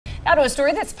Now to a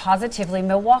story that's positively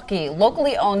Milwaukee.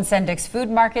 Locally owned Sendik's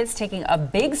food market's taking a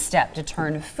big step to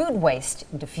turn food waste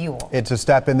into fuel. It's a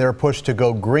step in their push to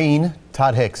go green.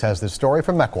 Todd Hicks has this story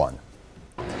from Mequon.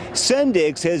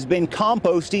 Sendik has been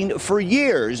composting for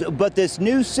years, but this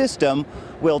new system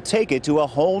will take it to a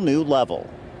whole new level.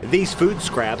 These food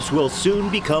scraps will soon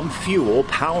become fuel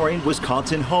powering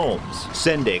Wisconsin homes.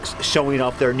 Sendik's showing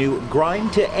off their new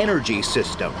Grind2Energy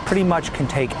system. Pretty much can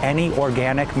take any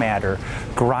organic matter,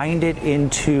 grind it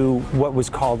into what was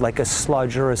called like a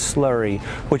sludge or a slurry,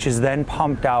 which is then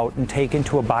pumped out and taken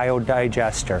to a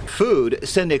biodigester. Food,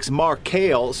 Sendik's Mark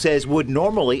Kale says, would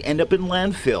normally end up in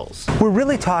landfills. We're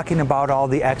really talking about all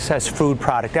the excess food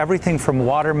product, everything from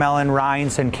watermelon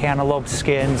rinds and cantaloupe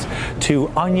skins to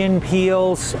onion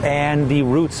peels and the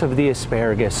roots of the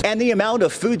asparagus. And the amount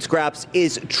of food scraps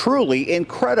is truly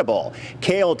incredible.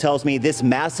 Kale tells me this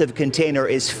massive container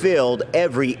is filled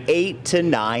every 8 to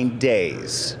 9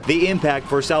 days. The impact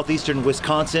for southeastern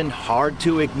Wisconsin, hard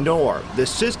to ignore. The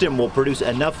system will produce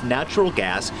enough natural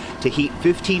gas to heat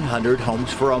 1,500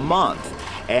 homes for a month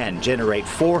and generate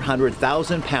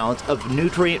 400,000 pounds of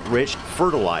nutrient-rich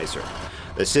fertilizer.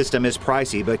 The system is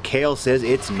pricey, but Kale says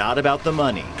it's not about the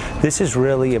money. This is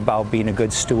really about being a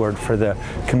good steward for the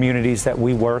communities that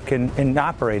we work and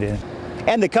operate in.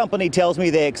 And the company tells me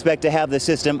they expect to have the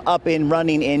system up and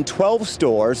running in 12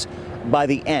 stores by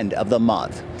the end of the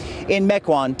month. In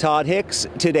Mequon, Todd Hicks,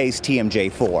 today's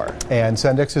TMJ4. And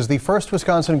Sendik is the first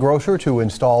Wisconsin grocer to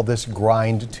install this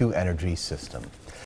Grind2Energy system.